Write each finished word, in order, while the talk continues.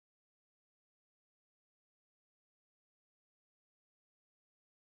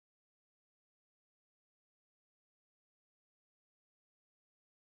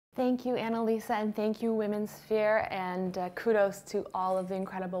Thank you, Annalisa, and thank you, Womensphere, and kudos to all of the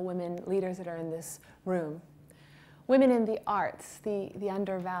incredible women leaders that are in this room. Women in the arts, the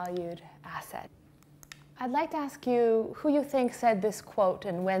undervalued asset. I'd like to ask you who you think said this quote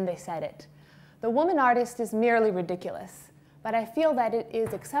and when they said it. The woman artist is merely ridiculous, but I feel that it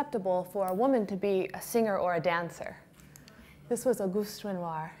is acceptable for a woman to be a singer or a dancer. This was Auguste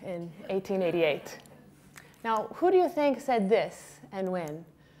Renoir in 1888. Now, who do you think said this and when?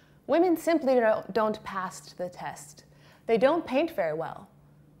 Women simply don't pass the test. They don't paint very well,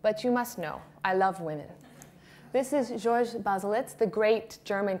 but you must know, I love women. This is Georges Baselitz, the great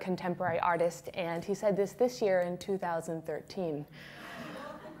German contemporary artist, and he said this year in 2013.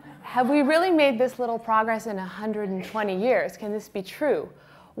 Have we really made this little progress in 120 years? Can this be true?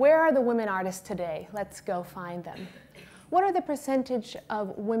 Where are the women artists today? Let's go find them. What are the percentage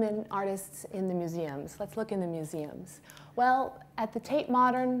of women artists in the museums? Let's look in the museums. Well, at the Tate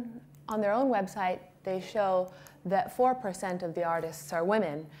Modern, on their own website, they show that 4% of the artists are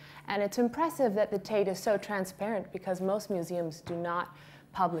women. And it's impressive that the Tate is so transparent because most museums do not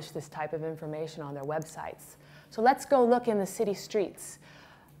publish this type of information on their websites. So let's go look in the city streets.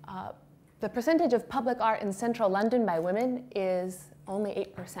 The percentage of public art in central London by women is only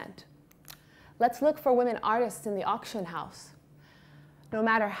 8%. Let's look for women artists in the auction house. No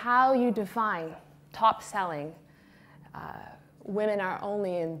matter how you define top selling, women are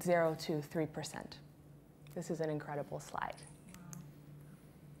only in 0 to 3%. This is an incredible slide.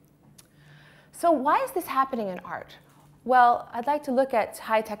 So why is this happening in art? Well, I'd like to look at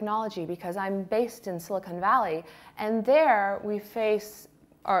high technology because I'm based in Silicon Valley, and there we face,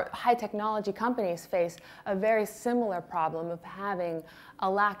 or high technology companies face, a very similar problem of having a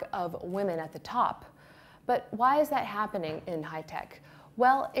lack of women at the top. But why is that happening in high tech?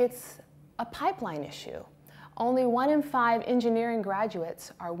 Well, it's a pipeline issue. Only 1 in 5 engineering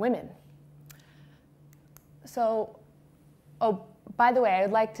graduates are women. So, oh, by the way,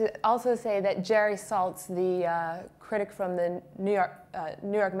 I'd like to also say that Jerry Saltz, the critic from the New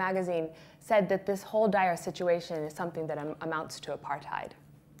York Magazine, said that this whole dire situation is something that amounts to apartheid.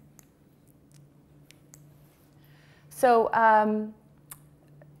 So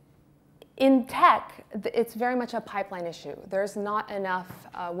in tech, it's very much a pipeline issue. There's not enough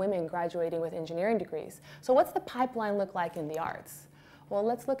women graduating with engineering degrees. So what's the pipeline look like in the arts? Well,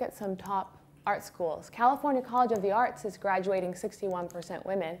 let's look at some top art schools. California College of the Arts is graduating 61%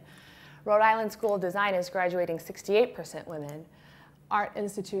 women. Rhode Island School of Design is graduating 68% women. Art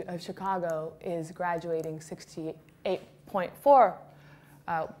Institute of Chicago is graduating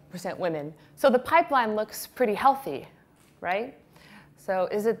 68.4% women. So the pipeline looks pretty healthy, right? So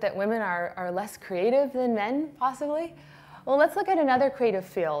is it that women are less creative than men, possibly? Well, let's look at another creative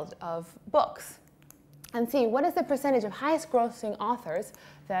field of books and see what is the percentage of highest grossing authors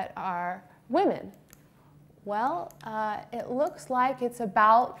that are women. Well, it looks like it's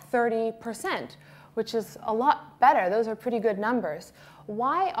about 30%, which is a lot better. Those are pretty good numbers.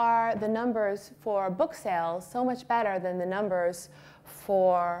 Why are the numbers for book sales so much better than the numbers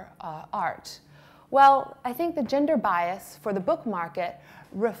for art? Well, I think the gender bias for the book market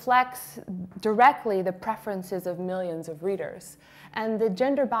reflects directly the preferences of millions of readers. And the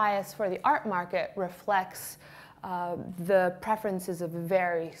gender bias for the art market reflects the preferences of a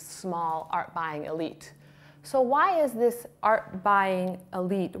very small art buying elite. So why is this art buying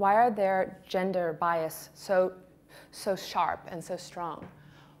elite, why are their gender bias so sharp and so strong?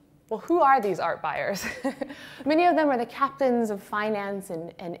 Well, who are these art buyers? Many of them are the captains of finance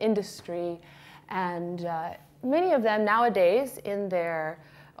and industry, and many of them nowadays in their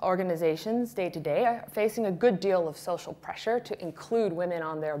organizations day to day are facing a good deal of social pressure to include women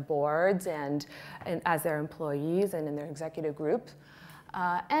on their boards and as their employees and in their executive groups.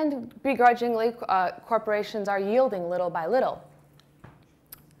 And begrudgingly, corporations are yielding little by little.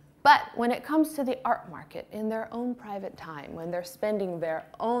 But when it comes to the art market, in their own private time, when they're spending their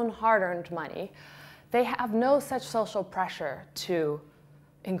own hard-earned money, they have no such social pressure to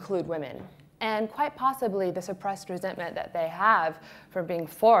include women. And quite possibly the suppressed resentment that they have for being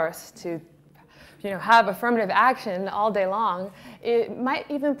forced to have affirmative action all day long, it might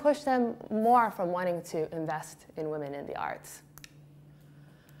even push them more from wanting to invest in women in the arts.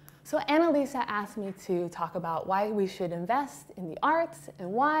 So Annalisa asked me to talk about why we should invest in the arts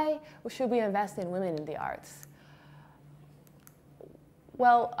and why should we invest in women in the arts.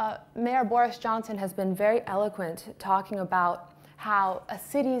 Well, Mayor Boris Johnson has been very eloquent talking about how a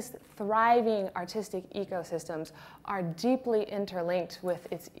city's thriving artistic ecosystems are deeply interlinked with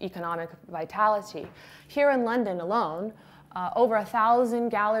its economic vitality. Here in London alone, over 1,000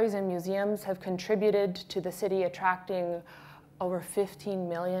 galleries and museums have contributed to the city attracting over 15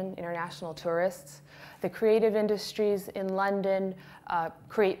 million international tourists. The creative industries in London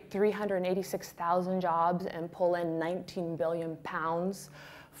create 386,000 jobs and pull in 19 billion pounds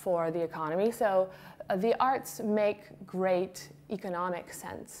for the economy. So the arts make great economic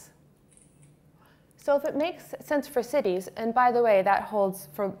sense. So if it makes sense for cities, and by the way, that holds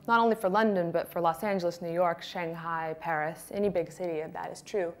for not only for London, but for Los Angeles, New York, Shanghai, Paris, any big city of that is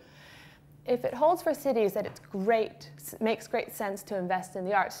true. If it holds for cities that it makes great sense to invest in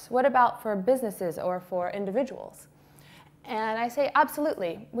the arts, what about for businesses or for individuals? And I say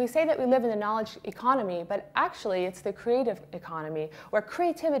absolutely. We say that we live in the knowledge economy, but actually it's the creative economy where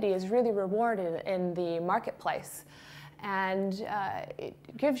creativity is really rewarded in the marketplace. And it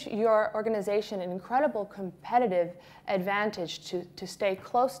gives your organization an incredible competitive advantage to stay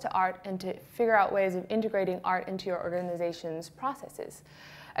close to art and to figure out ways of integrating art into your organization's processes.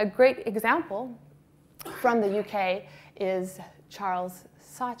 A great example from the UK is Charles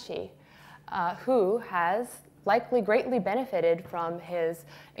Saatchi, who has likely greatly benefited from his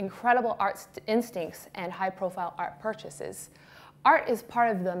incredible art instincts and high-profile art purchases. Art is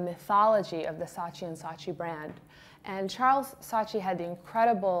part of the mythology of the Saatchi & Saatchi brand. And Charles Saatchi had the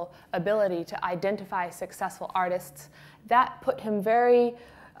incredible ability to identify successful artists. That put him very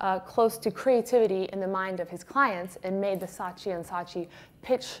close to creativity in the mind of his clients and made the Saatchi & Saatchi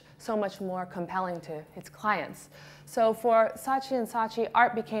pitch so much more compelling to his clients. So for Saatchi & Saatchi,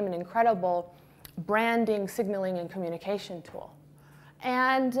 art became an incredible branding, signaling, and communication tool.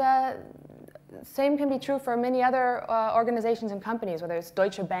 And same can be true for many other organizations and companies, whether it's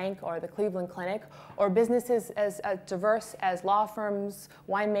Deutsche Bank or the Cleveland Clinic, or businesses as diverse as law firms,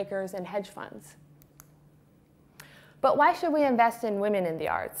 winemakers, and hedge funds. But why should we invest in women in the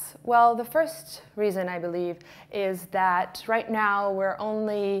arts? Well, the first reason, I believe, is that right now we're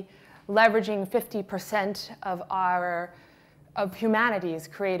only leveraging 50% of humanity's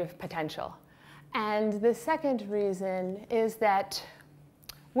creative potential. And the second reason is that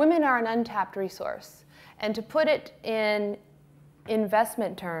women are an untapped resource. And to put it in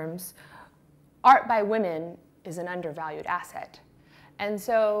investment terms, art by women is an undervalued asset. And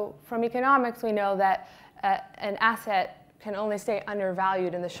so from economics, we know that an asset can only stay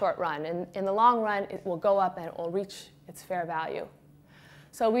undervalued in the short run. And in the long run, it will go up and it will reach its fair value.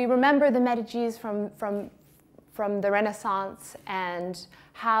 So we remember the Medicis from the Renaissance and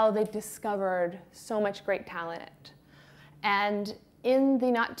how they discovered so much great talent. And in the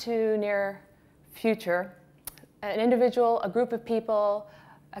not too near future, an individual, a group of people,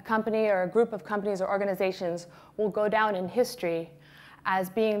 a company or a group of companies or organizations will go down in history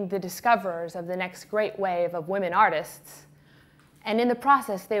as being the discoverers of the next great wave of women artists. And in the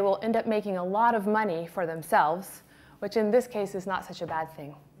process, they will end up making a lot of money for themselves, which in this case is not such a bad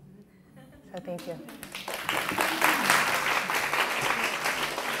thing. So thank you.